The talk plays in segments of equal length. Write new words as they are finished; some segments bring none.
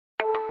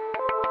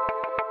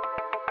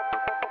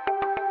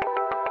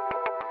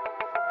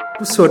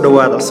kusoo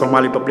dhawaada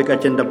Somali Public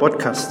Agenda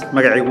podcast.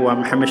 Magacaygu waa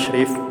Maxamed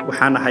Shariif,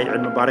 waxaan ahay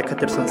cilmi baare ka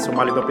tirsan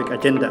Somali Public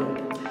Agenda.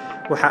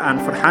 Waxa aan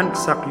Farxaan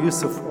Isaaq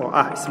Yuusuf oo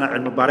ah isna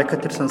cilmi baare ka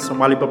tirsan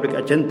Somali Public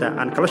Agenda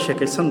aan kala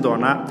sheekaysan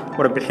doonaa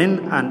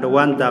warbixin aan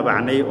dhawaan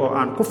daabacnay oo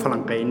aan ku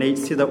falanqeynay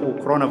sida uu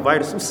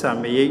coronavirus u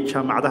saameeyay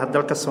jaamacadaha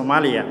dalka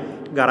Soomaaliya,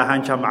 gaar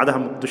ahaan jaamacadaha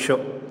Muqdisho.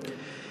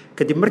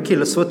 kadib markii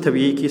la soo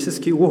tabiyay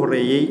kiisaskii ugu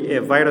horeeyay ee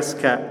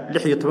viruska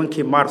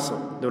 16 Maarso,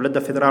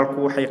 dawladda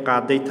federaalku waxay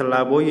qaaday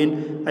tallaabooyin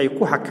ay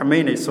ku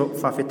xakameynayso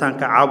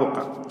faafitaanka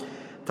caabuqa.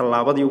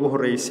 Tallaabadii ugu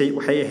horeysay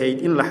waxay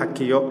ahayd in la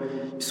xakiyo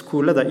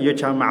iskuulada iyo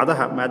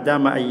jaamacadaha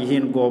maadaama ay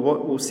yihiin goobo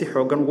uu si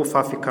xoogan ugu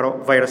faafi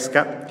karo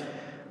viruska.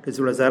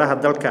 Ra'iisul Wasaaraha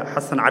dalka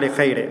Xasan Cali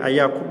Khayre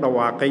ayaa ku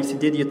dhawaaqay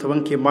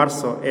 18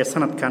 Maarso ee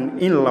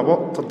sanadkan in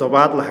 2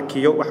 toddobaad la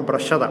xakiyo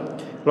waxbarashada,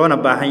 loona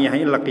baahan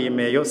yahay in la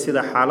qiimeeyo sida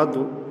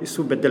xaaladdu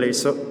isu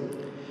bedelayso.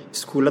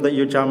 Iskuulada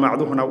iyo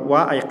jaamacaduhuna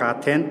waa ay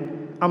qaateen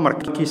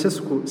amarka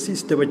kiisasku si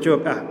isdaba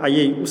joog ah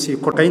ayay u sii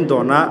kordhayn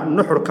doonaa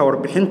nuxurka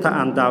warbixinta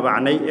aan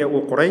daabacnay ee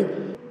uu qoray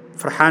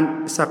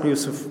Farxaan Isaaq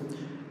Yuusuf.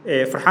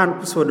 Farxaan,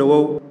 ku soo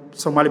dhawow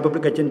Somali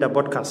Public Agenda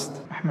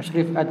podcast. Maxamed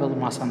Shariif, aad baad u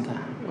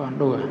mahadsantahay. Waan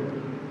dhowaa.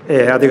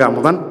 Adiga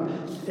mudan.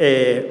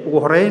 Ugu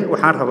horeyn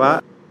waxaan rabaa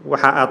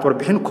waxa aad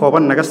warbixin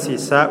kooban naga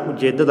siisaa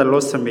ujeedada loo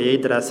sameeyay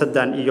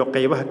daraasadan iyo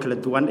qaybaha kala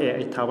duwan ee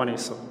ay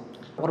taabanayso.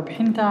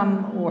 Warbixintan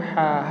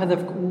waxaa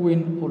hadafka ugu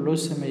weyn oo loo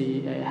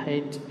sameeyay ay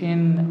ahayd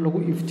in lagu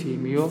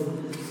iftiimiyo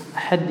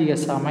xaddiga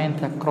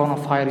saameynta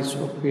coronavirus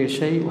oo ku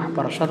yeeshay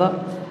waxbarashada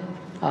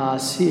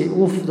si ay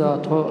u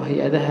fududaato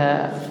hay'adaha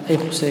ay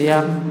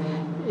khuseeyaan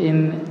in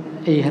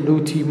ay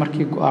hadhowtii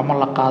markii go'aamo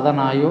la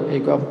qaadanayo ay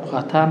go'aan ku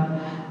qaataan.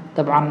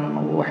 dabcan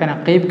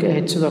waxayna qayb ka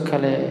ahayd sidoo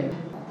kale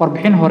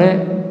warbixin hore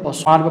oo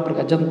Somali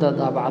Public Agenda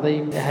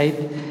daabacday ahayd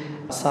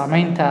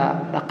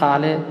saameynta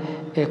dhaqaale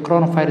ee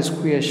coronavirus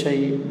ku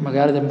yeeshay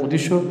magaalada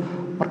Muqdisho.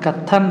 marka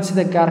tan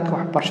sida gaarka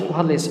waxbarashada u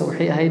hadlaysa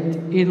waxay ahayd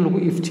in lagu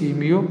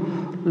iftiimiyo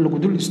lagu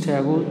dul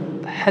istaago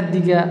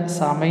xaddiga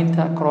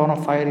saameynta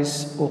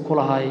coronavirus oo ku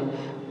lahay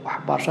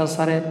waxbarashada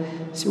sare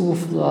si uu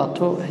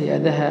fududaato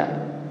hay'adaha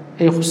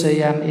ay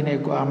khuseeyaan inay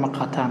go'aamo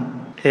qaataan.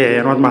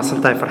 waad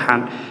mahadsantahay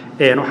Farxaan.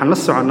 waxaan la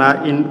soconaa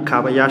in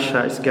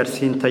kaabayaasha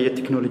isgaarsiinta iyo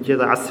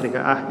tiknoolajiyada casriga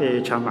ah ee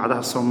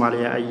jaamacadaha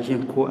Soomaaliya ay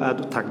yihiin kuwo aad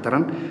u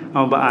taagdaran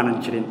ama aanan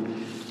jirin.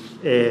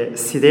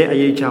 sidee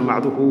ayay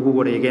jaamacaduhu ugu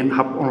wareegeen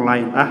hab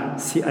online ah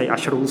si ay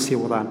cashar u sii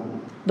wadaan?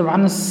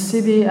 dabcan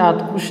sidii aad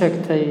ku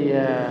sheegtay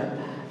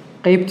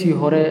qaybtii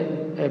hore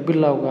ee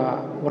bilowga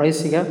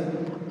waraysiga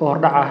oo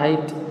hordhac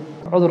ahayd,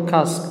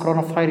 cudurkaas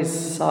coronavirus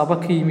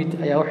sabab ka yimid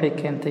ayaa waxay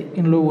keentay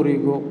in loo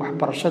wareego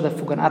waxbarashada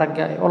fogaan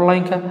aragga ee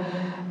online-ka.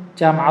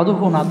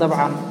 jaamacaduhuna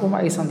dabcan uma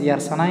aysan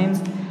diyaarsanayn,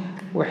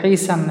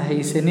 waxaysan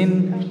haysanin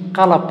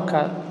qalabka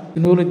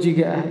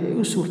technology-ga ah ee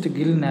u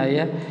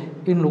suurtagelinaya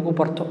in lagu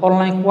barto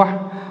online wax.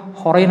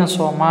 horeyna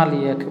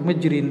Soomaaliya kama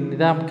jirin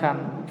nidaamkan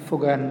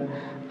fogaan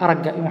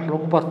aragga in wax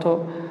lagu barto,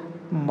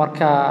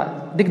 marka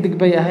degdeg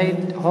bay ahayd,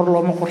 hor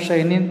looma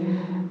qorshaynin.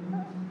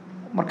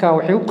 marka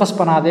waxay u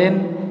qasbanaadeen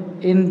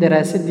in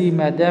daraasadii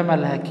maadaama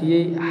la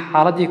hakiyay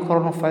xaaladii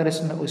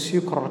coronavirusna oo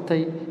sii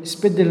korortay,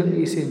 isbedel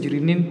aysan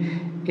jirinin,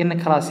 in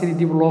kalaasyadii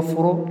dib loo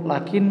furo,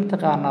 laakiin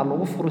taqaanaa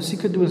lagu furo si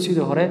ka duwan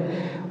sidii hore.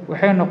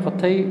 waxay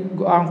noqotay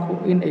go'aanku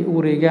in ay u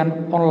wareegaan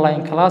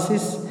online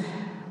classes.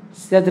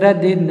 sidaa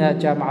daraaddeedna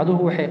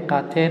jaamacaduhu waxay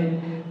qaateen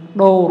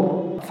dhowr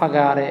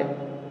fagaare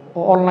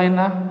oo online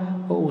ah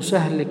oo uu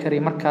sahli karay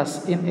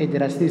markaas in ay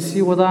daraasadii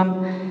sii wadaan.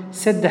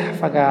 3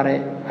 fagaare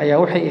ayaa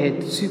waxay ahayd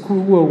si kuwa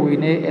ugu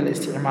waaweynee ee la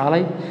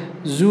isticmaalay: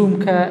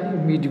 Zoom-ka,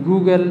 Meet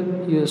Google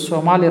iyo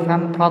Somali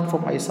Run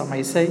platform ay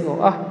samaysay oo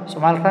ah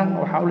Somali Run.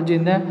 waxaan ula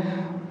jeednaa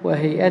waa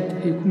hay'ad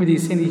ay ku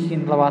midaysan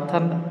yihiin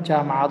 20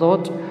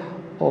 jaamacadood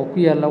oo ku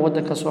yaala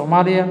waddanka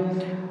Soomaaliya.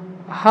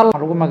 hal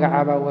lagu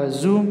magacaabaa waa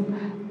Zoom.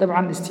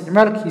 dabcan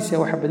isticmaalkiisa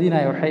waxa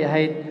badinaya waxay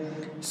ahayd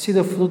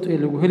sida fudud ee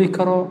lagu heli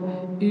karo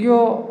iyo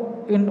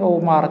in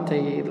uu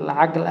maartay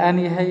lacag la'aan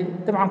yahay.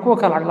 dabcan kuwa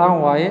kale lacag la'aan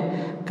waaye,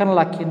 kan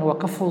laakiin waa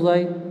ka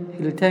fududay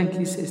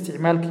helitaankiisa,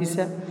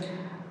 isticmaalkiisa.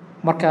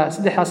 marka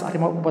saddexdaas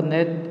arrimood u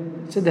badneed,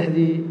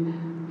 saddexdii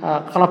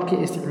qalabkii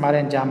ay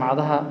isticmaaleen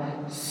jaamacadaha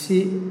si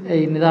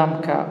ay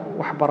nidaamka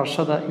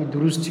waxbarashada iyo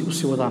duruustii u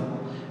sii wadaan.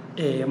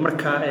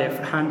 marka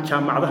Farxaan,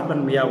 jaamacadaha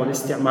dhan miyaa wada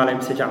isticmaalay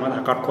mise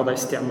jaamacadaha qaarkood ay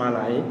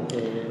isticmaalayay?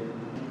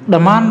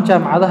 dhammaan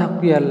jaamacadaha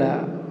ku yaala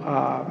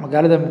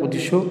magaalada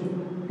Muqdisho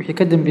wixii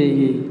ka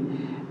dambeeyay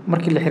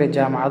markii la xiray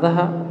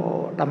jaamacadaha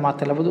oo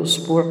dhammaatay 2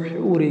 usbuuc waxay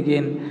u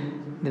wareegeen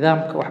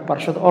nidaamka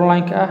waxbarashada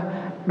online-ka ah.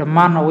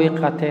 dhammaanna way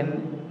qaateen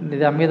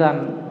nidaamyadan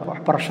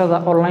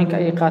waxbarashada online-ka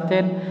ay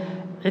qaateen.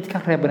 cid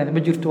ka reebaneed ma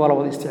jirto, waa la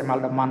wada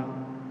isticmaal dhammaan.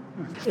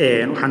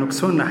 waxaan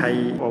ogsoonahay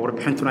oo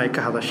warbixintuna ay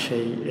ka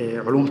hadashay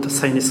culumta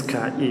sayniska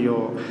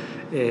iyo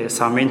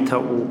saameynta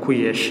uu ku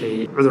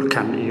yeeshay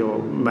cudurkan, iyo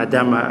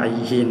maadaama ay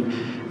yihiin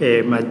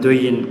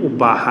maadooyin u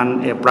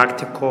baahan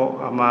practical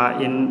ama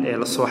in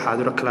la soo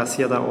xaadiro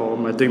kalaasyada oo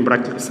maadooyin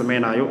practical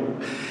sameynayo.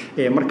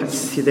 marka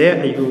sidee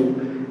ayuu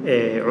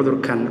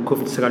cudurkan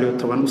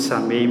COVID-19 u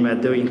saameeyay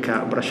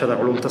maadooyinka barashada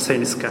culumta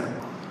sayniska?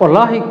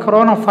 والله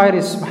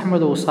coronavirus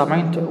maxamed uu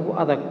saameynta ugu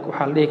adag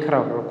waxa la dhihi karaa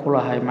wuxuu ku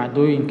lahay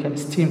maadooyinka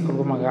STEM-ka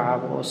lagu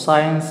magacaabo oo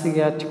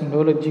science-ga,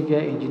 technology-ga,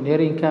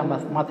 engineering-ka,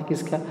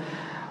 mathematics-ka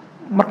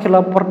markii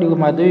la bardhigo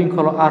maadooyinka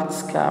kale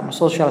arts-ka ama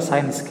social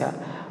science-ka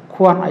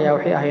kuwan ayaa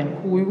waxay ahayn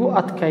kuwii ugu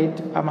adkayd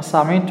ama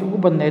saameynta ugu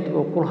badneyd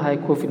oo ku lahay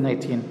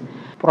COVID-19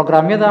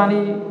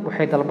 programyadani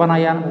waxay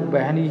dalbanayaan u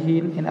baahan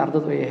yihiin in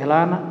ardaydu ay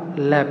helaan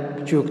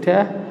lab joogto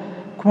ah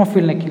kuma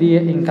filna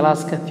kaliya in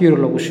galaaska theory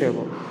lagu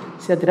sheego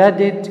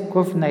sidaadaadeed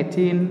COVID-19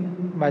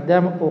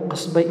 maadaama uu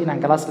qasbay inaan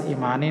galaas la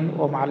imaanin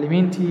oo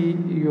macallimiintii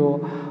iyo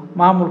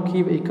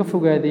maamulkiiba ay ka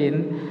fogaadeen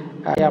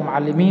ayaa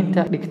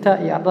macallimiinta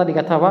dhigta iyo ardayda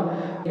dhigataba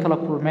kala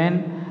kulmeen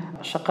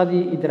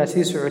shaqadii iyo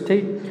daraasadii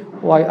socotay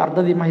waayo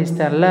ardadii ma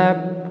haystaan lab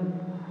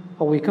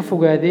oo way ka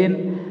fogaadeen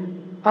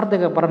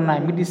ardayga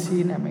baranaya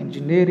medicine ama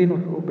engineering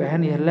wuxuu u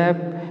baahan yahay lab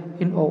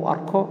in uu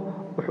arko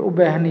wuxuu u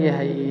baahan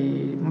yahay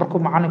markuu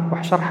macallinku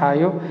wax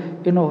sharxayo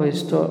inuu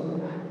haysto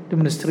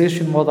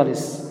demonstration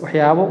models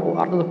waxyaabo uu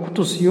ardayda ku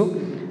tusiyo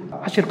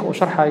cashirka uu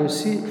sharxayo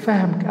si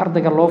fahamka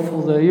ardayga loo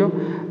fududeeyo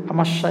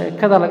ama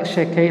sheekada laga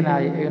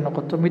sheekaynayo ay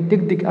noqoto mid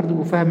degdeg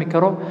ardaygu u fahmi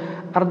karo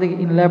ardayga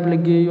in lab la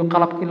geeyo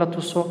qalabkii la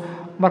tuso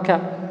marka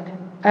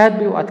aad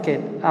bay u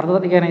adkeyd ardayda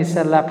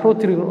dhiganaysa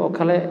laboratory oo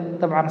kale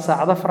dabcan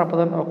saacado fara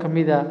badan oo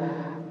kamida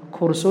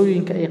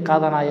koorsooyinka ay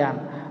qaadanayaan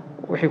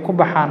waxay ku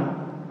baxaan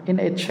in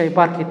ay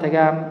shaybaarkii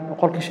tagaan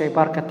qolkii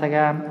shaybaarka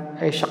tagaan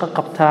ay shaqo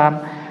qabtaan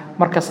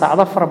marka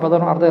saacado fara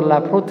badan oo ardayda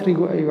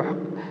laboratory-gu ay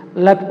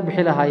lab ku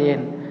bixi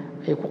lahaayeen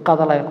ay ku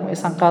qaadanayaan kuma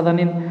aysan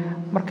qaadanin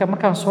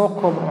markaan soo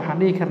koobno waxaan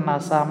dhihi karnaa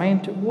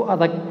saameynta ugu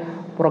adag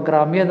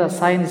programyada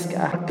science-ka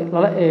ah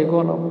lala eego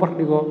la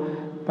bardhigo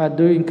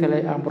maadooyin kale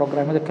ama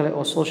programyada kale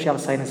oo social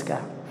science-ka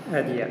ah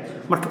aad iyo aad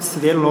marka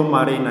sidee loo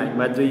maareynayo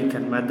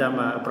maadooyinkan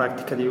maadaama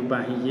practically u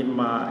baahan yihiin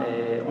ma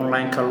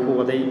online-ka lagu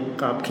waday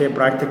qaabkee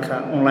practica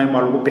online ma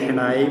lagu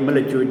bixinayay ma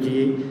la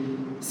joojiyey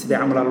sidee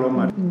camala loo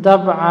maaray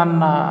dabcan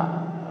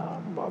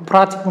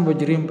practical ma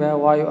jirin ba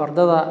waayo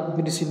ardada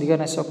medicine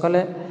dhiganayso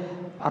kale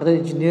ardada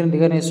engineering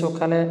dhiganayso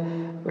kale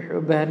waxay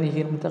u baahan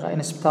yihiin in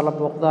isbitaal la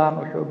booqdaan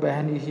waxay u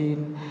baahan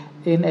yihiin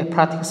in ay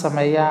practical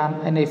sameeyaan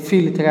inay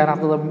field tagaan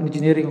ardada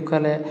engineering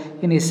kale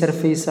inay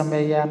survey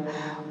sameeyaan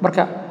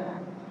marka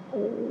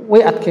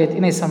way adkeyd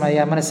inay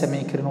sameeyaan mana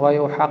sameyn karin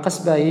waayo waxa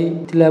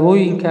qasbayay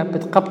tilaabooyinka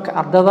badqabka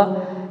ardada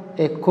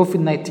ee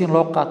COVID-19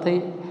 loo qaatay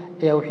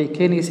ayaa waxay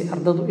keenaysay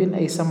ardadu in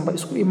aysan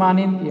isku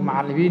imaanin iyo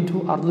macallimiintu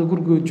ardadu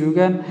gurigooda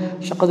joogaan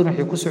shaqaduna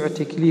waxay ku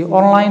socotay kaliya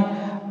online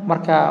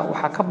marka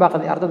waxa ka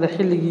baaqday ardada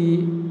xilligii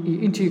iyo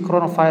intii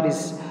coronavirus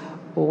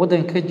oo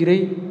wadanka ka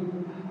jiray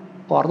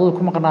oo ardadu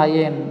ku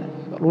maqnaayeen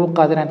lagu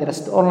qaadanay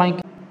darasada online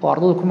oo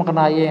ardadu ku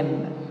maqnaayeen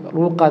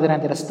lagu qaadanay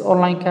darasada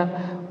online-ka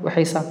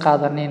waxaysan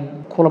qaadanin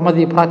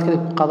kulamadii practical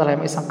ku qaadan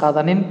lahayn aysan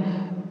qaadanin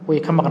way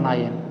ka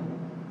maqnaayeen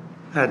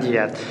aad iyo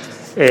aad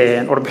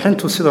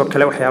warbixintu sidoo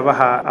kale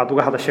waxyaabaha aad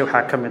uga hadashay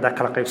waxaa ka mid ah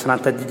kala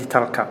qaybsanaanta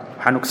digitalka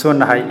waxaan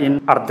ogsoonahay in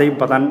arday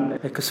badan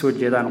ay ka soo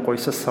jeedaan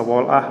qoysas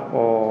sabool ah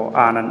oo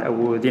aanan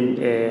awoodin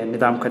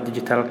nidaamka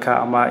digitalka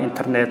ama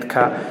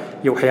internetka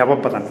iyo waxyaabo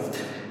badan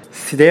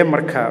sidee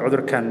marka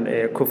cudurkan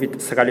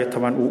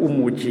COVID-19 uu u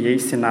muujiyay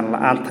sinaan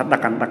la'aanta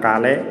dhaqan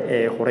dhaqaale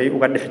ee horay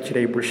uga dhex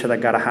jiray bulshada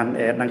gaar ahaan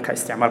ee dhanka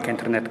isticmaalka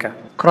internetka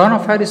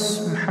coronavirus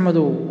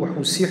maxamedow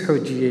wuxuu sii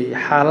xoojiyay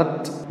xaalad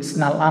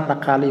sinaan la'aan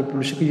dhaqaale ee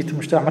bulshada ka jirta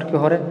mujtamaca markii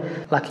hore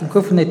laakiin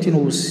COVID-19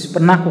 uu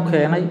banaanku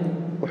keenay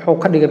wuxuu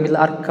ka dhigay mid la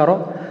arki karo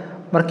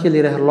markii la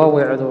yiraahdo loo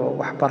weecdo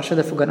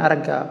waxbarashada fogaan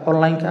aragga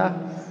online-ka ah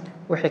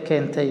waxay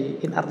keentay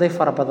in arday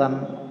fara badan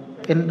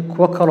in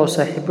kuwa kale oo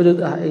saaxiibadood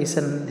ah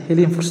aysan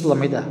helin fursad la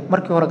mid ah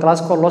markii hore class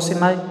call loo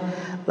sinay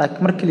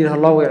laakiin markii la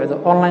yiraahdo loo weecdo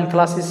online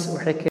classes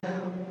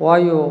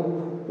waayo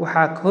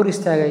waxa ka hor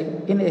istaagay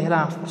in ay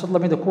helaan fursad la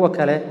mid ah kuwa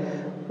kale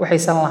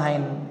waxaysan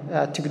lahayn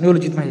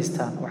technology ma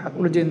haystaan waxa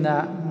ula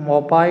jeednaa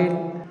mobile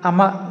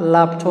ama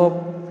laptop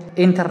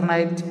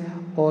internet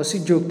oo si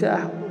joogto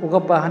ah uga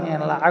baahan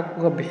in lacag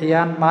uga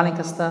bixiyaan maalin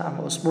kasta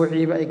ama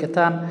usbuuciiba ay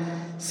gataan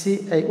si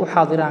ay u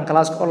xaadiraan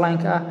classka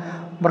online-ka ah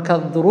marka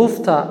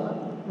duruufta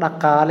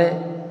dhaqaale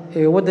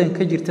ee wadanka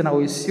ka jirtana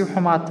way sii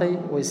xumaatay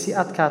way sii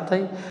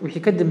adkaatay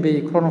wixii ka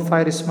dambeeyay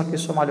coronavirus markii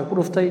Soomaaliya ku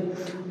dhuftay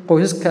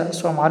qoysaska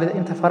Soomaalida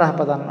inta faraha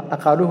badan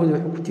dhaqaalahooda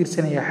wuxuu ku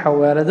tiirsanaya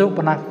xawaalado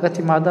banaanka ka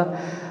timaada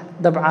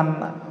dabcan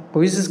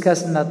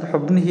qoysaskaasna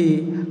xubnihii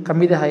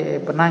kamid ah ee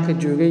banaanka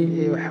joogay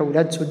ee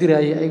xawlaad soo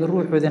dirayay ay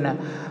ruuxoodana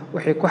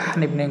waxay ku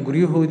xanibneen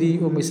guryahoodii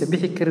oo maysan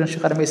bixi karin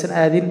shaqada maysan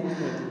aadin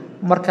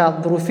marka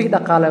duruufii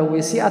dhaqaale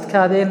way sii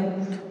adkaadeen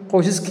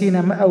qoysaskiina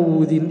ma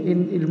awoodin in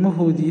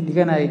ilmahoodii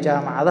dhiganay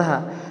jaamacadaha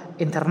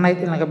internet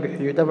in laga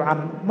bixiyo dabcan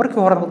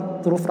markii hore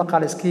duruuf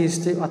dhaqaale iska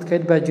haystay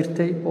adkeyd baa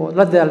jirtay oo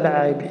la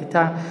daaldhacay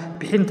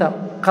bixinta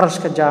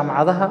qarashka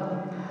jaamacadaha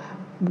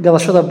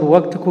gadashada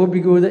buugaagta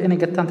koobigooda inay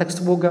gataan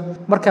textbook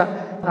marka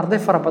arday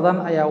fara badan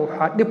ayaa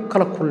waxaa dhib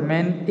kala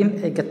kulmeen in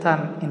ay gataan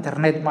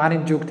internet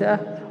maalin joogto ah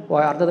oo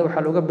ardayda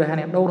waxaa looga baahan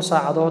yahay dhowr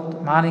saacadood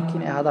maalinkii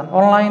inay ahaadaan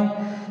online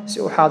si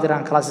u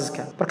xaadiraan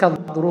classeska marka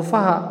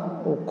duruufaha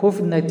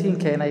COVID-19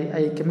 keenay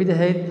ay kamid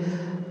ahayd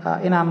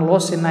inaan loo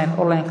sinayn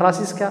online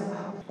classeska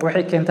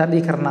waxay keentaa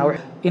dhihi karnaa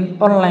in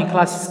online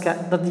classeska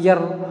dad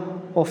yar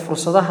oo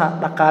fursadaha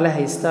dhaqaale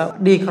haysta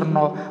dhihi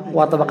karno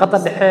waa dabaqada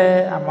dhexe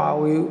ama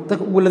way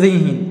dadka ugu ladan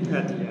yihiin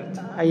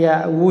ayaa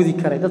awoodi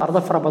karay dad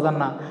arday fara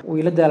badanna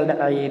way la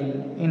daaldhacayeen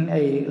in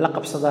ay la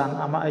qabsadaan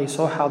ama ay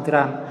soo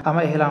xaadiraan ama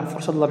ay helaan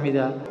fursad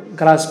lamida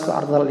galaaska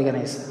ardayda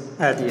dhiganaysa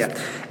aad iyo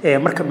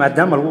aad marka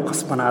maadaama lagu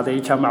qasbanaaday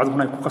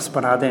jaamacaduhuna ay ku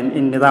qasbanaadeen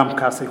in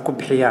nidaamkaas ay ku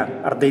bixiyaan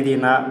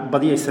ardaydiina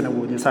badi aysan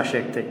awoodin saa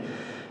sheegtay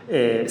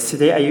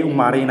sidee ayay u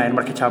maareynayaan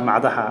marka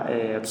jaamacadaha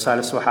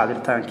tusaale soo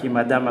xaadirtaankii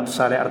maadaama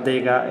tusaale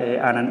ardayga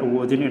aanan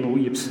awoodin inuu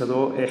iibsado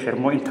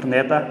xirmo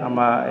internet ah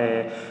ama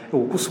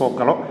uu ku soo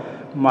galo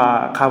ma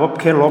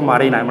qaababkee loo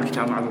maareynayo marka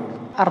jaamacaduhu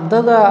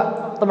ardada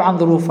dabcan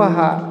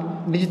duruufaha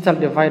digital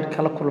divide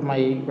kala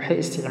kulmay waxay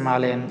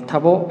isticmaaleen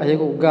tabo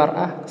ayaga u gaar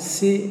ah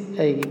si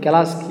ay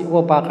galaaskii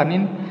uga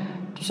baaqanin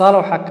tusaale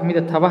waxaa ka mid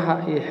ah tabaha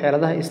iyo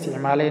xeeladaha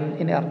isticmaaleen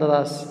in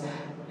ardadaas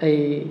ay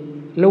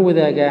la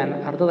wadaagaan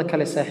ardada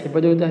kale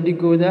saaxiibadooda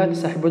dhigooda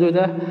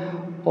saaxiibadooda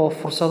oo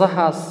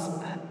fursadahaas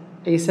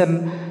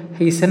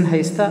aysan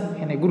haysta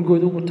inay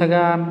gurigooda ugu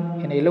tagaan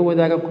inay la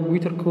wadaagaan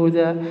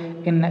kombiyuutarkooda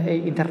in ay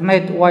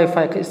internet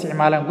wifi ka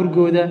isticmaalaan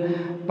gurigooda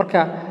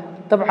marka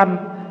dabcan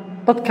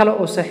dad kale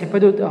oo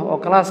saaxiibadood ah oo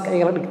galaaska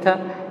ay la dhigta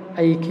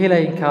ay ka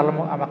helayeen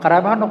kaalmo ama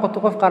qaraabo ha noqoto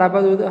qof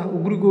qaraabadooda ah oo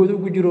gurigooda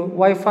ugu jiro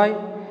wifi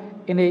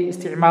inay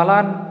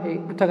isticmaalaan ay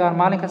u tagaan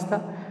maalin kasta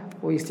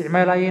oo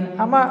isticmaalayeen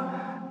ama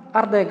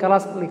arday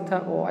galaaska dhigta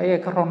oo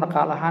ayaga ka roon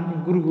dhaqaal ahaan in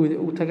gurigooda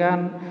ugu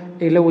tagaan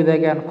ay la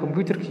wadaagaan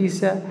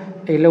kombiyuutarkiisa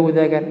ay la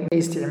wadaagaan inay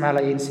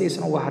isticmaalayeen si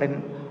aysan uga harin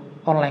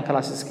online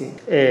classeski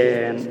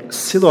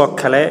sidoo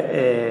kale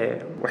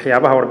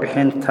waxyaabaha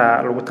warbixinta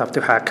lagu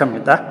taabtay waxaa ka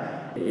mid ah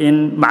in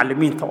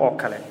macallimiinta oo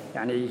kale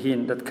yani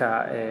yihiin dadka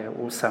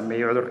uu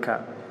saameeyay cudurka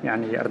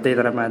yani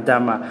ardaydana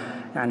maadaama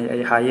yani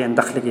ay haayeen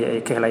dakhligii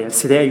ay ka helayeen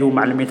sidee ayuu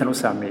macallimiintan u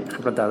saameeyay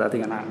khibradaada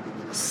adigana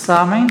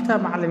saameynta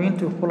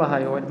macallimiintu ku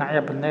lahayo waa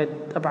dhinacyo badneed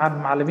dabcan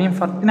macallimiin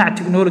dhinaca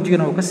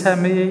technology-gana uu ka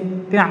saameeyey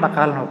dhinaca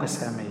dhaqaalana uu ka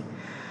saameeyey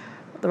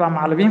dabcan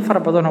macallimiin fara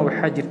badanoo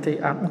waxaa jirtay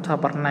aan u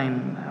tababarnayn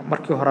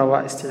markii hore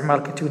waa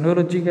isticmaalka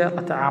technology-ga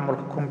la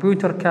tacaamulka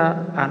kombiyuutarka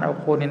aan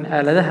aqoonin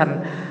aaladahan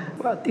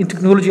in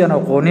technology aan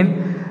aqoonin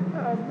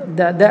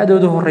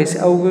da'dooda horeysa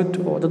awgeed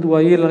oo dad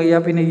waayeel laga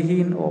yaabo inay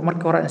yihiin oo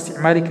markii hore aan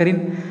isticmaali karin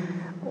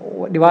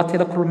dhibaatay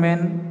la kulmeen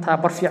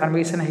tababar fiican ma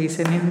aysan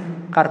haysanin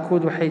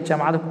qaarkood waxay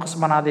jaamacada ku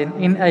qasbanaadeen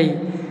in ay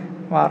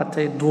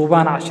maaragtay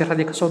duubaan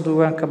cashiradii kasoo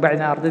duubaan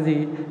kabacdina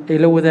ardaydii ay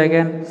la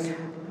wadaagaan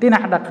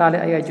dhinaca dhaqaale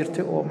ayaa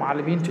jirtay oo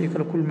macallimiintu ay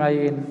kala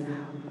kulmaayeen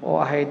oo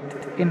ahayd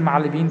in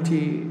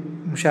macallimiintii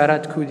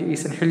mushaaraadkoodii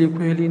aysan xilli ku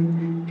helin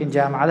in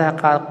jaamacadaha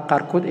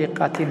qaarkood ay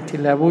qaateen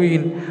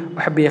tillaabooyin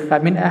wax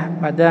beeqaamin ah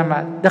maadaama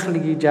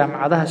dakhligii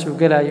jaamacadaha soo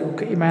galaya uu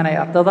ka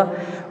imaanaya ardada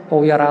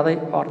oo yaraaday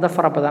oo arda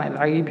fara badan ay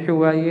lacagii bixi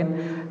waayeen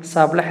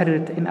sabab la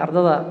xiriirta in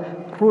ardada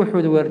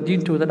ruuxooda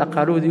waalidiintooda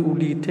dhaqaaloodii uu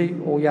liitay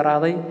oo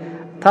yaraaday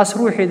taas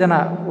ruuxeedana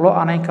loo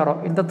anayn karo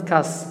in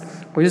dadkaas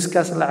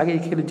qoysaskaas lacagay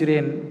ka heli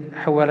jireen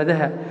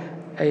xawaaladaha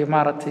ay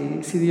maaragtay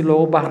sidii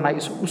loogu baahnaa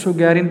u soo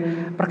gaarin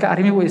marka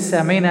arrimihii way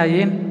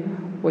saameynayeen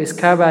way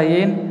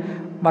iskaabayeen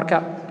marka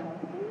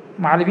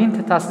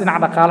macallimiinta taas dhinaca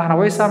dhaqaalahana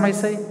way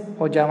saamaysay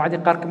oo jaamacadii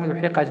qaar ka mid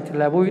waxay qaateen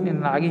tillaabooyin in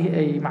lacagihii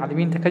ay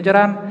macallimiinta ka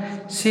jaraan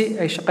si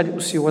ay shaqadii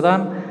u sii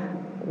wadaan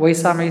way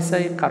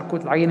saamaysay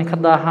qaarkood lacagii inay ka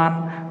daahaan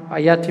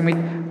ayaa timid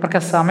marka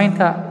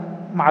saamaynta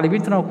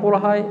macallimiintana waa ku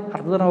lahay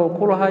ardadana waa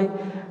ku lahay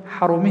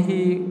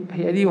xarumihii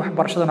hay-adihii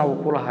waxbarashadana waa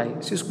ku lahay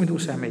si isku mid u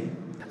saameeyey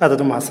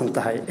aad u mahadsan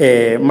tahay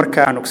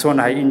marka aan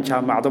ogsoonahay in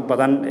jaamacado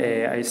badan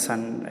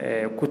aysan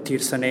ku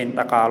tiirsanayn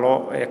dhaqaalo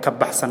ka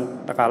baxsan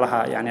dhaqaalaha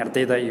yani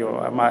ardayda iyo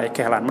ama ay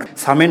ka helaan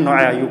saameyn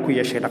noocee ayuu ku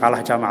yeeshay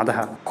dhaqaalaha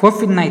jaamacadaha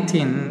covid-19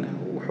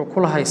 wuxuu ku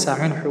lahay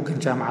saameyn xoogan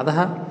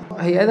jaamacadaha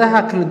hay-adaha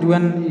kala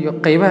duwan iyo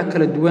qaybaha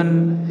kala duwan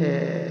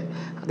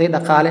hadday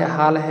dhaqaale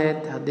ahaa lahayd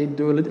hadday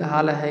dowlad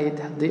ahaa lahayd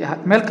hadday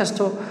meel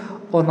kasto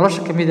oo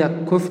nolosha ka mid ah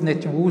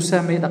covid-19 wuu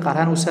saameeyey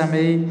dhaqaalahaan uu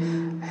saameeyey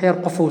heer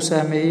qof uu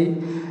saameeyey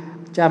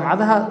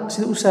jaamacadaha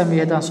sida u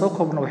saameeyay haddaan soo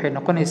koobno waxay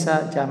noqonaysaa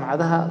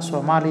jaamacadaha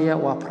Soomaaliya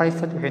waa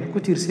private waxayna ku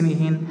tiirsan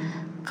yihiin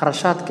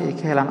qarashaadka ay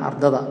ka helaan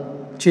ardada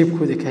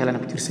jeebkooda ka helaan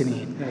ku tiirsan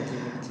yihiin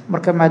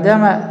marka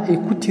maadaama ay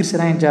ku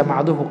tiirsanayeen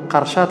jaamacaduhu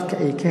qarashaadka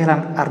ay ka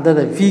helaan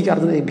ardada fiig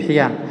ardada ay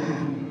bixiyaan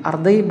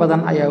arday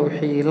badan ayaa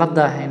waxay la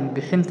daaheen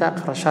bixinta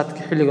qarashaadka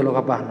xilliga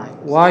looga baahnaa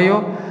waayo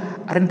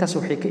arrintaas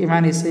waxay ka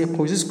imaanaysay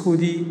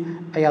qoysaskoodii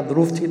ayaa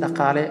duruuftii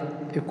dhaqaale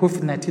ee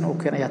covid-19 oo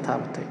keen ayaa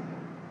taabatay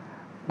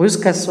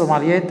qoysaskaas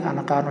Soomaaliyeed aan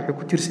aqaan waxay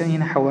ku tiirsan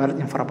yihiin xawaalad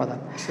in fara badan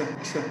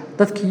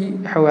dadkii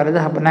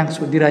xawaaladaha banaanka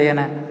soo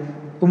dirayana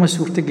uma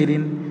suurta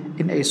gelin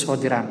in ay soo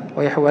diraan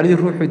oo xawaaladii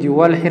ruuxoodii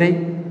waa la xiray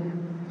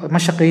ma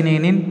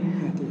shaqaynaynin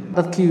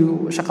dadkii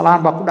shaqo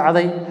la'aan baa ku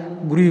dhacday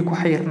gurigii ku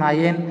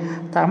xayirnaayeen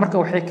taa marka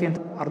waxay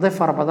keentay arday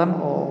fara badan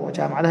oo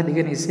jaamacadaha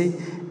dhiganaysay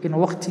in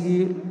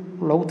waqtigii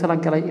loogu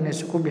talagalay inay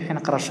isku bixin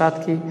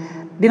qarashaadkii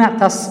dhinac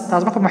taas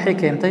marka maxay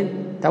keentay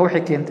taa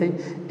waxay keentay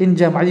in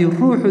jaamacadii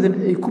ruuxoodan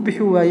ay ku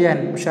bixi waayaan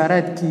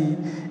mushaaraadkii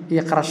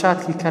iyo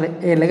qarashaadkii kale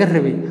ee laga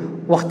rabay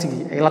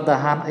waqtigii ay la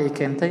daahaan ay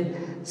keentay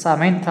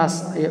saameyntaas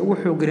ayaa ugu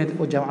xoogganeed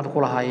oo jaamacadda ku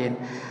lahaayeen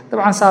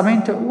dabcan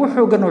saameynta ugu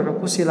xooggan wuxuu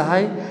ku sii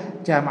lahay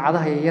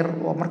jaamacadaha yaryar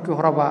oo markii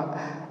horeba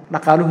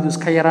dhaqaalahoodu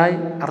iska yaraay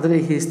ardayda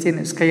ay haysteen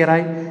iska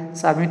yaraay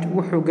saameynta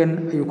ugu xooggan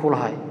ayuu ku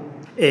lahay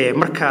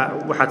marka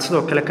waxaad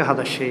sidoo kale ka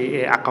hadashay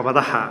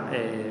caqabadaha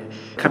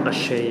ka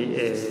dhashay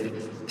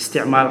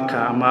isticmaalka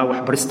ama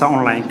waxbarista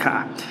online-ka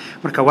ah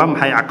marka waa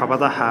maxay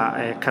caqabadaha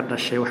ka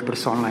dhashay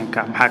waxbarista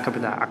online-ka maxaa ka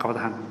mid ah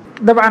caqabadahan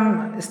dabcan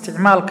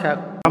isticmaalka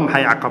waa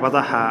maxay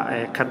caqabadaha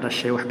ka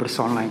dhashay waxbarista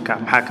online-ka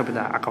maxaa ka mid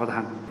ah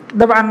caqabadahan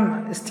dabcan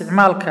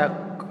isticmaalka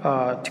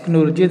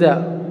tiknoolajiyada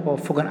oo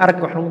fogaan arag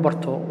wax lagu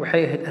barto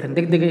waxay ahayd arrin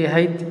degdeg ay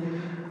ahayd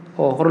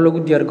oo hore loogu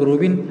diyaar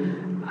garoobin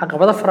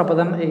caqabado fara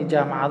badan ay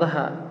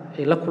jaamacadaha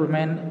ay la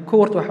kulmeen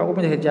kuwarta waxa ugu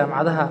mid ahayd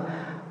jaamacadaha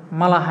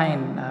ma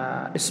lahayn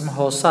dhismo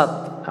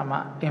hoosaad ama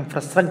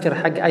infrastructure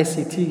xagga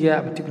ICT-ga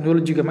ama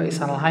technology-ga ma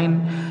aysan lahayn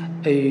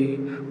ay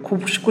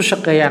ku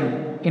shaqeeyaan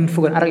in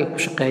fogaan arag ay ku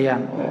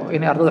shaqeeyaan oo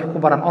inay ardayda wax ku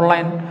baraan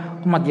online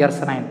uma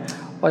diyaarsanayn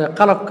oo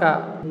qalabka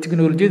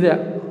tiknoolajiyada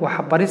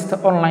waxbarista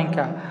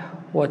online-ka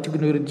waa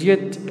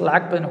tiknoolajiyad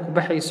lacag badan ku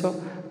baxayso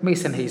ma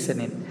aysan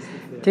haysanin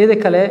teeda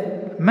kale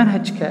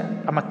manhajka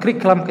ama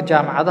curriculumka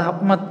jaamacadaha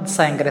uma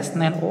design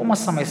gareysnayn oo uma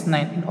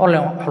samaysnayn in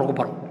online wax lagu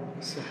baro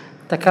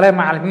ta kale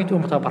macallimiintu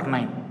uma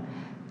tababarnayn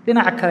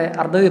dhinaca kale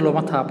ardaydii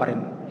looma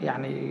tababarin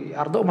yani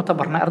arday uma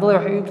tababarnayn ardayda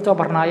waxay u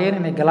tababarnaayeen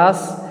inay galaas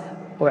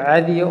oo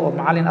caadiya oo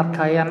macallin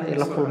arkayaan ay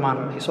la kulmaan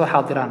ay soo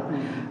xaadiraan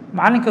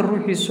macallinka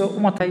ruuxiisa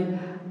uma tahay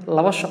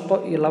laba shaqo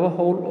iyo laba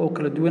howl oo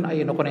kala duwan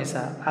ayay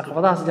noqonaysaa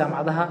caqabadahaas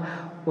jaamacadaha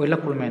way la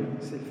kulmeen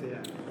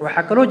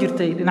waxaa kaloo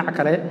jirtay dhinaca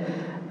kale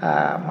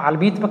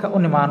macallimiinta marka u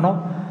nimaano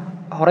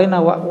horeyna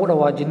waa ugu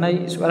dhawaajinay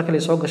su'aal kale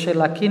soo gashay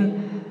laakiin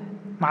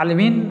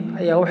macallimiin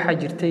ayaa waxaa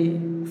jirtay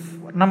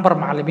number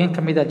macallimiin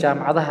ka mid ah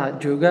jaamacadaha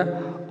jooga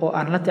oo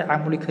aan la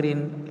tacaamuli karin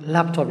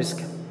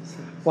laptopska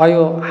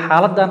waayo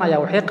xaaladan ayaa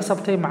waxay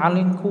qasabtay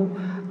macallinku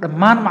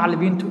dhammaan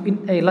macallimiintu in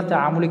ay la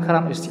tacaamuli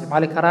karaan oo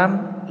isticmaali karaan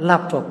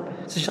laptop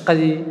si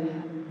shaqadii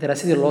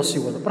daraasadii loo sii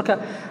wado marka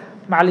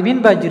macallimiin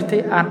baa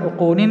jirtay aan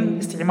aqoonin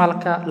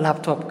isticmaalka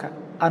laptopka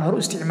aan hor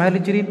isticmaali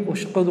jirin oo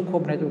shaqadu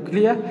koobnayd oo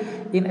kaliya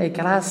in ay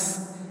kalaas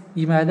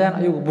yimaadaan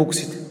ayagu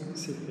bogsida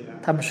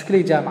ta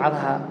mushkilay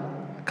jaamacadaha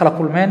kala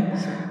kulmeen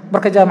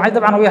marka jaamacad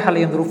dabcan way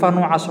xaliyeen duruufaha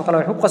noocaas oo kale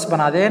waxay ku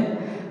qasbanaadeen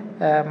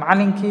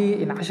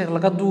macallinkii in cashir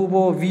laga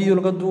duubo video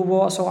laga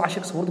duubo asagoo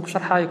cashir sawirada ku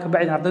sharxayo ka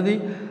bacdin ardadii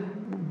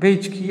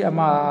page-kii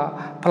ama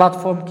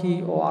platform-kii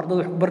oo ardaydu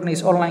wax ku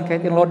baranaysa online-ka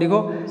in loo dhigo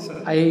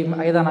ay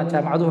ayadana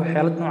jaamacaduhu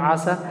xeelad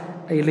noocaasa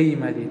ay la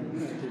yimaadeen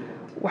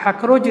waxaa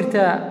kaloo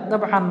jirta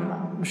dabcan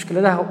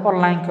mushkiladaha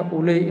online-ka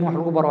uu leeyahay in wax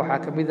lagu baro waxaa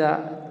ka mid ah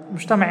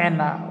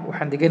mujtamaceenna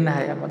waxaan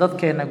degannahay ama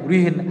dadkeenna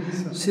guryaheenna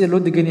sida loo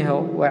degan yahay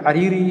waa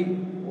cariiri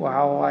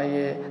waxa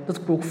waaye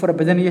dadku ku fara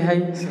badan yahay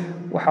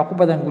waxaa ku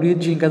badan guryo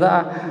jiingada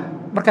ah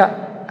marka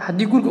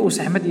haddii guriga uu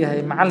saxmad yahay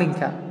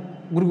macallinka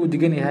gurigu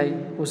degan yahay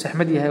uu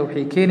saxmad yahay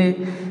waxay keenay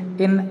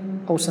in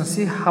uusan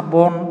si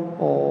habboon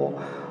oo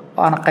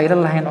aan qaylo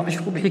lahayn oo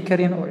cashir ku bixi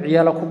karin oo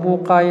ciyaalo ku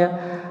buuqaaya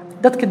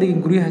dadka degan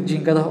guryaha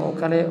jiingadaha oo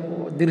kale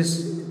oo diris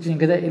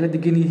jiingada ay la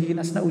degan yihiin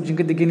asna uu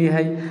jiingad degan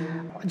yahay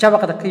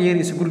jabaqada ka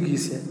yeeraysa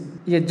gurigiisa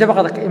iyo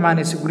jabaqada ka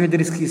imaanaysa guryaha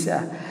dariskiisa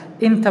ah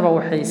intaba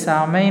waxay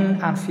saameyn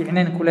aan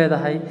fiicnayn ku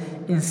leedahay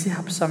in si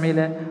habsami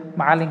leh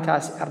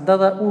macallinkaasi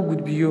ardada uu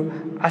gudbiyo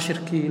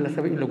cashirkii la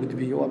rabay in la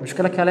gudbiyo waa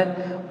mushkilo kale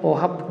oo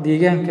hab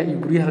deegaanka iyo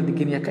guryaha la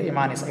degan yahay ka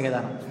imaanaysa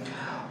ayadana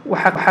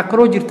waxaa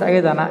kaloo jirta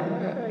ayadana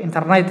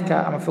internetka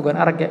ama fogaan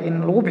aragga in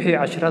lagu bixiyo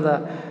cashirada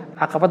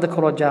caqabada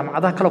kaloo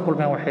jaamacadaha kala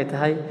kulmeen waxay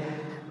tahay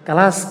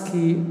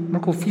galaaskii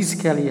markuu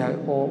physical yahay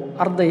oo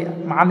arday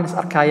macallin is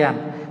arkayaan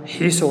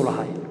xiisow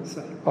lahay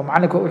oo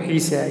macallinka u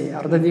xiisaayay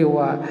ardaydii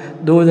waa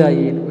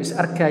doodayeen oo is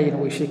arkayeen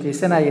oo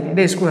sheekaysanayeen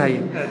inay isku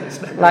hayeen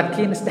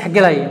laakiin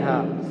isdhexgalayeen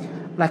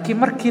laakiin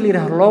markii la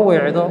yiraahdo loo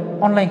weecdo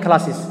online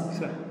classes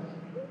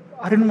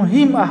arrin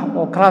muhiim ah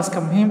oo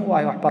classka muhiim u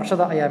ah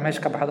waxbarashada ayaa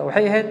meesha ka baxda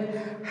waxay ahayd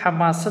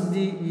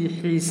xamaasadii iyo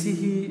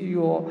xiisihii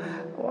iyo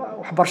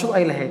waxbarashadu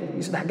ay lahayd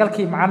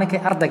isdhexgalkii macallinka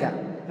ardayga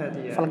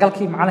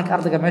falgalkii macallinka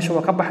ardayga meesha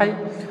waa ka baxay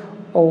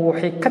oo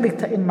waxay ka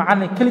dhigtay in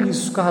macallin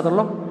kaligiis ka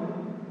hadlo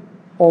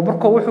oo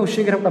markuu wuxuu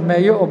sheegay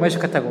dhameeyo oo meesha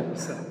ka tago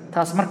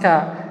taas marka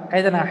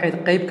ayadana waxay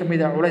qayb ka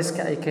mid ah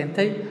culayska ay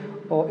keentay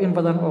oo in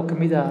badan oo ka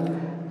mid ah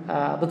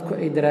dadku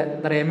ay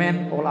dareemeen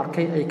oo la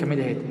arkay ay ka mid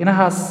ahayd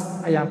inahaas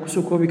ayaan ku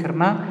soo koobi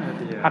karnaa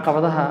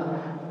caqabadaha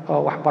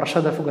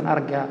waxbarashada fogaan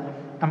aragga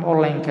ama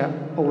online-ka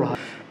oo lahaa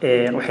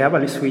waxyaaba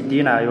la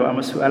isweydiinayo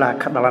ama su'aalaha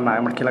ka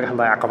dhalanayo markii laga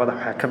hadlayo caqabadaha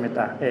waxaa ka mid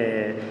ah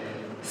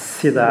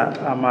sida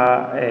ama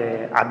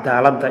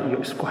cadaaladda iyo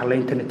isku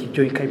halaynta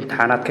natiijooyinka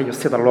imtixaanaadka iyo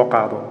sida loo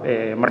qaado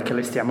markii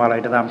la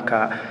isticmaalayo nidaamka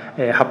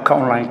habka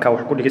online-ka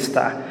wax ku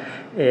dhigista ah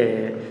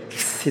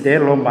sidee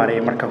loo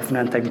maareeyay marka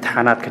hufnaanta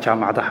imtixaanaadka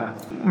jaamacadaha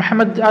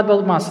maxamed aad baad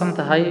u mahadsan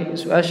tahay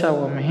su-aasha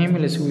waa muhiim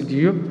in la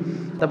isweydiiyo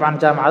dabcan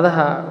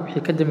jaamacadaha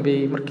wixii ka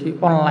dambeeyey markii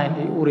online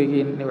ay u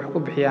wareegeen inay wax ku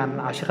bixiyaan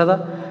cashirada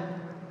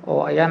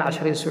oo ayaan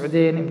casharay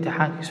socdeen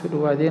imtixaankii soo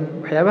dhawaadeen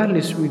waxyaabaha la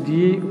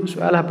isweydiiyey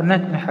su-aalaha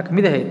barnaamijka waxaa ka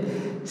mid ahayd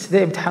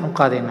sidee imtixaan u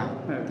qaadaynaa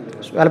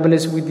su'aal baa la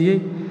isweydiiyey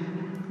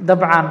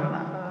dabcan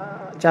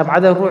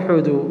jaamacadaha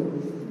ruuxoodu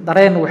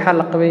dareen waxaa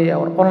la qabay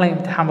online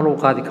imtixaan lagu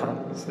qaadi karo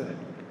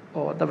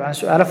oo dabcan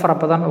su'aalo fara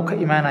badan oo ka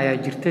imaanaya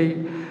jirtay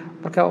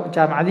marka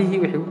jaamacadihii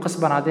waxay ku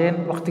qasbanaadeen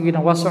waqtigiina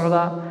waa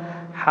socdaa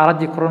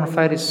xaaladii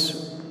coronavirus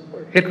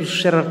cirku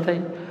sharartay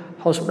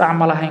hoos u dhac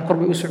ma lahayn kor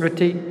bay u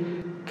socotay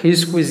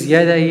kaysku way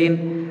ziyaadayeen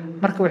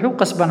marka waxay u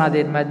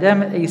qasbanaadeen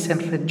maadaama aysan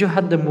rajo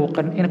hadda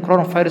muuqan in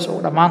coronavirus uu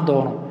dhammaan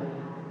doono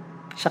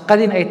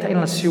shaqadiin ay tahay in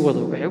la sii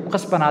wado waxay u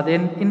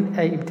qasbanaadeen in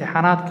ay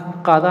imtixaanaadka ku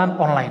qaadaan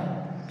online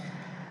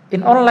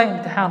in online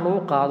imtixaan lagu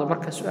qaado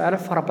marka su'aalo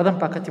fara badan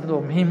baa ka timid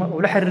oo muhiim ah oo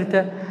la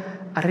xiriirta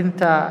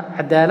arrinta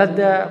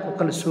cadaaladda ku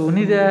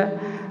kalsoonida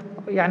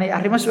yani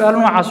arrimo su'aalo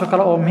noocaas oo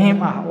kale oo muhiim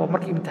ah oo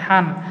marka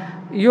imtixaan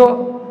iyo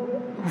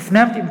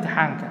hufnaanta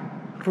imtixaanka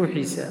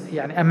ruuxiisa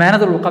yani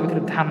amaanada lagu qabi karo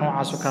imtixaan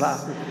noocaas oo kale ah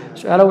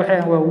su'aalo waxay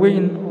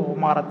waaweyn oo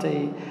maaragtay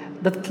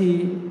dadkii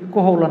ku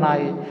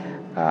howlanaayay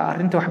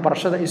arrinta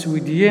waxbarashada ay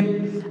isweydiiyeen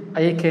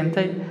ayay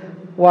keentay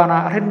waana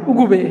arrin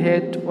ugu bay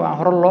ahayd oo aan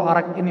hore loo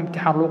arag in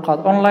imtixaan lagu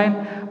qaado online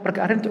marka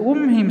arrinta ugu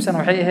muhiimsan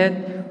waxay ahayd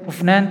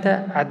hufnaanta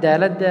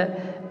cadaaladda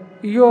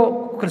iyo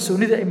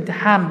kalsoonida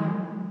imtixaan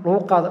lagu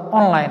qaado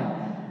online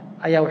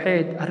ayaa waxay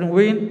ahayd arrin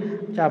weyn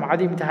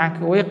jaamacadii imtixaanka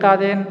way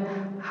qaadeen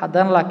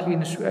haddana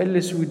laakiin su'aal la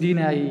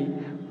isweydiinayay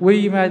way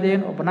yimaadeen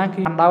oo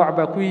bannaankii dhaawac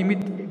baa ku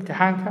yimid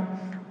imtixaanka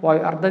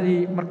waayo ardadii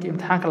markii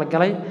imtixaanka la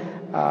galay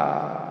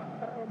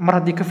mar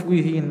haddii ka fog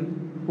yihiin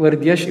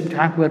waardiyaashii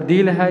imtixaanka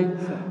waardiyi lahay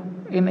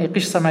in ay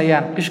qish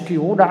sameeyaan qishkii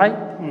uu dhacay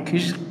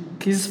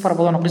kiisas fara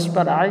badan oo qish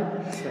baa dhacay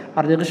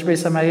arday qish bay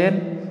sameeyeen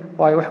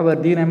waayo wax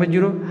waardiinaya ma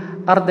jiro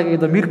ardayga iyo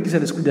damiirkiisa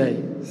la isku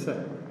daayay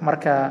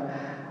marka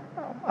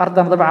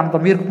ardayna dabcan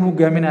damiirka ku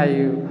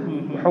hogaaminayo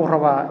wuxuu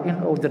rabaa in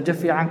uu darajo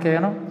fiican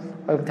keeno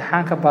oo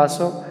imtixaanka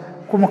baaso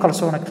kuma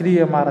kalsoona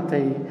keliya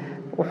maaragtay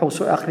wuxuu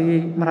soo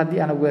akhriyey mar haddii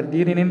aan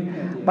waardiinaynin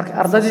marka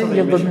ardadii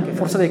iyo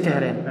fursad ay ka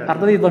heleen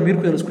ardadii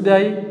damiirkooda la isku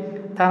daayay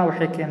taana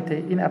waxay keentay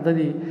in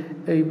ardadii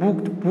ay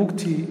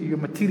buugtii iyo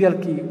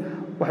materialkii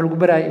wax lagu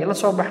baraayay ay la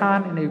soo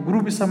baxaan inay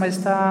gruubi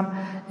samaystaan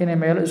inay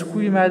meelo isku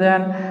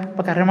yimaadaan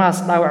marka arrimahaas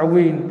dhaawac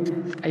weyn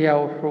ayaa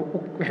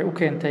waxay u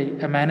keentay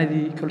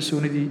ammaanadii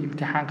kalsoonidii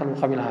imtixaanka lagu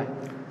qabi lahaa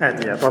aad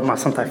iyo aad waad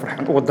mahadsantahay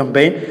farxan ugu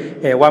dambeyn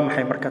waa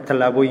maxay marka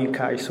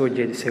tallaabooyinka ay soo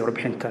jeedisay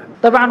warbixinta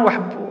dabcan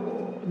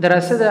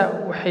daraasada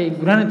waxay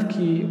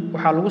gunaanadkii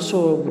waxaa lagu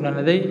soo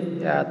gunaanaday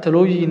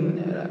talooyin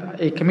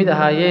ay ka mid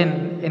ahaayeen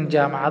in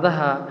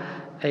jaamacadaha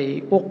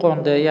ay u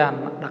qoondeeyaan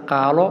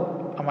dhaqaalo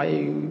ama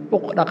ay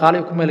dhaqaale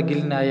ay ku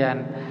maalgelinayaan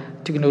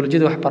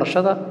tiknoolajiyada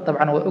waxbarashada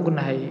dabcan waa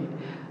ognahay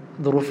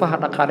duruufaha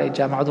dhaqaale ay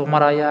jaamacaduhu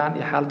marayaan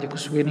iyo xaaladii ku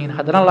sugan yihiin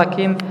haddana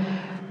laakiin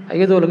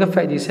iyadoo laga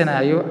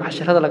faa'iidaysanayo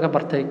casharada laga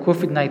bartay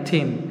covid-19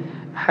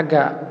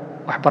 xagga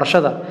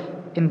waxbarashada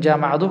in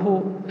jaamacaduhu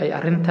ay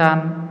arrintan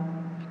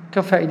ka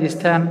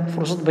faa'iidaystaan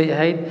fursad bay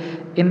ahayd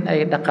in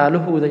ay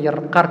dhaqaalahooda yar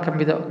qaar ka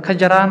mida ka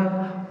jaraan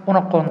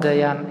una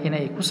qoondeeyaan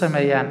inay ku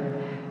sameeyaan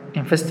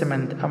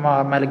investment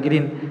ama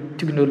maalgelin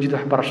tiknoolajiyada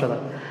waxbarashada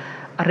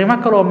arrimo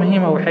kale oo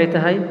muhiima waxay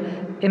tahay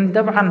in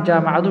dabcan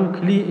jaamacaduhu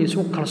keliya ay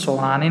isu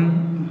kalsoonaanin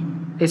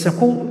aysan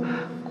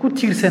ku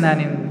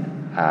tiirsanaanin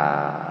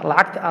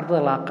lacagta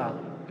ardada laga qaado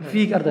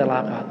fiiga ardada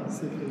laga qaado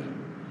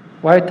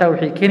waayo taa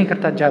waxay keeni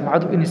kartaa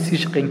jaamacaduhu inay sii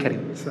shaqayn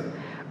karin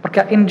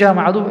marka in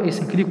jaamacaduhu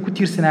aysan keliya ku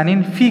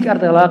tiirsanaanin fiiga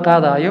ardayga laga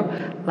qaadaayo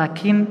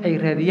laakiin ay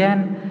raadiyaan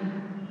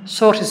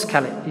sources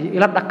kale iyo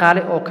ilo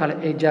dhaqaale oo kale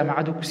ay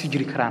jaamacaduhu kusii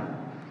jiri karaan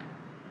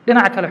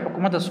dhinaca kale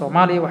xukuumadda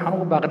soomaaliya waxaan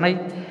ugu baaqnay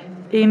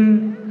in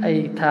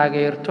ay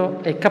taageerto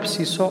ay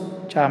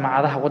kabsiiso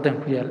jaamacadaha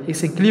waddanka ku yaal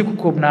aysan keliya ku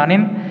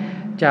koobnaanin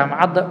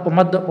jaamacadda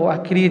ummadda oo ah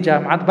keliya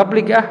jaamacad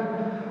public ah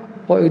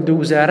oo ay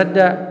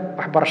wasaaradda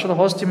waxbarashada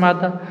hoos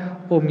timaada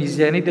oo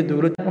miisaaniyadda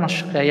dowladda una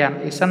shaqeeyaan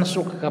aysan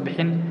suuqa ka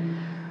bixin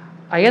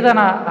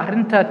ayadana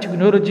arrinta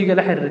technology-ga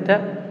la xiriirta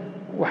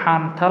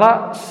waxaan tala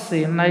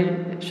siinay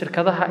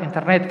shirkadaha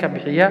internetka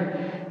bixiya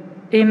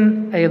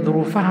in ay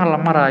duruufaha la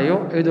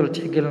maraayo iyadoo la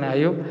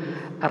tixgelinayo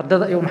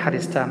ardada ay u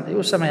naxariistaan ay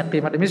u sameeyaan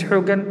qiimo dhimis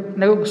xooggan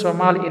naga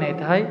Soomaaliya inay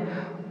tahay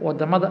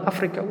wadamada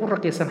Afrika ugu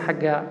raqiisan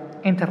xagga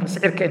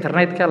sicirka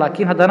internetka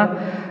laakiin haddana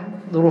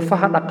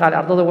duruufaha dhaqaale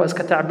ardada waa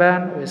iska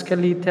tacbaan waa iska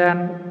liitaan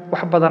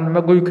wax badan ma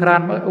goy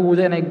karaan ma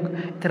awoodaan inay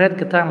internet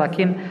gataan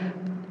laakiin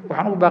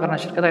waxaan ugu baaqnaa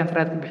shirkadaha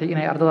internetka bixiya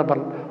inay ardada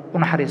bal u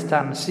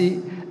naxariistaan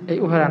si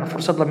ay u helaan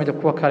fursad la mid ah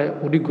kuwa kale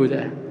oo dhigooda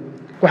ah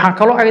waxaan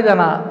kaloo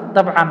ayadana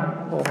dabcan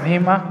oo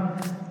muhiim ah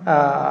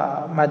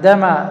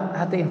maadaama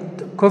hadda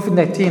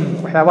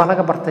covid-19 waxyaabaha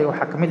laga bartay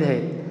waxaa ka mid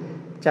ahayd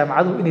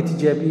jaamacaduhu inay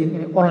tijaabiyeen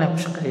inay online ku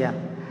shaqeeyaan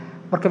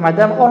marka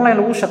maadaama online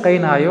lagu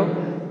shaqeynaayo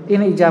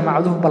inay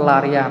jaamacaduhu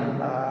ballaariyaan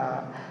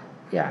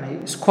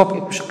يعني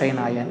سكوب إيش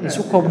قينا يعني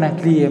سكوبنا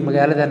كلية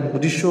مجالدا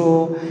مقدشو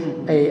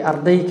أي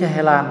أرضي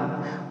كهلان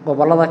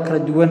قبل هذا كلا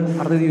دوان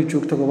أرضي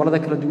يجوك تو قبل هذا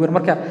كلا دوان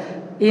مركا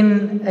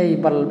إن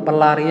أي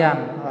بلاريان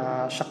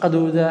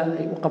شقدو ذا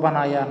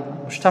وقبنا يعني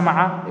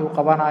مجتمعة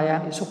وقبنا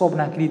يعني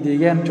سكوبنا كلية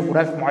ديان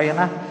جغرافيا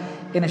معينة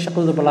إن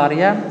شقدو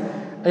بلاريان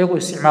أيقو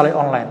استعماله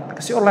أونلاين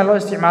بس أونلاين لو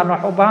استعمالنا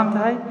حبان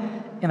تهاي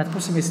إن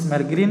تقسم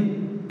استعمال جرين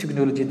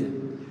teknolojiyadda.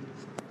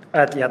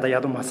 aad iyo aad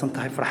ayaad u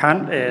mahadsantahay Farxaan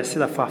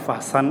sida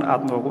faahfaahsan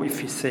aad noogu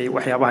ifisay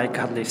waxyaabaha ay ka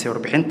hadlaysay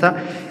warbixinta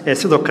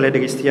sidoo kale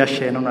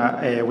dhageystayaasheenuna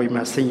way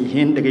mahadsan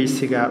yihiin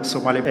dhageysiga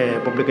Somali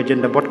Public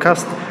Agenda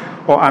podcast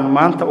oo aan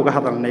maanta uga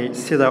hadalnay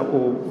sida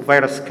uu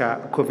viruska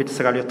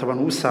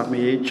COVID-19 u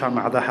saameeyay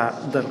jaamacadaha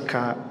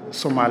dalka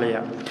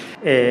Soomaaliya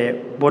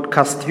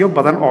podcastyo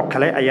badan oo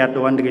kale ayaa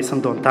dhawaan dhageysan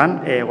doontaan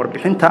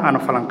warbixinta aan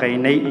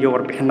falanqeynay iyo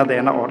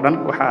warbixinadeena oo dhan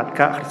waxa aad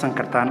ka akhrisan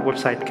kartaan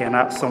website-keena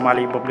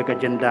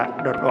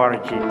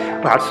somalipublicagenda.org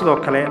waxaad sidoo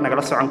kale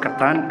nagala socon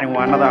kartaan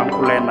cinwaanada aan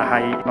ku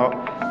leenahay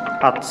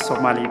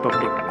 @Somali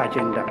Public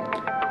Agenda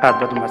aad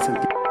baad u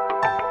mahadsantihiin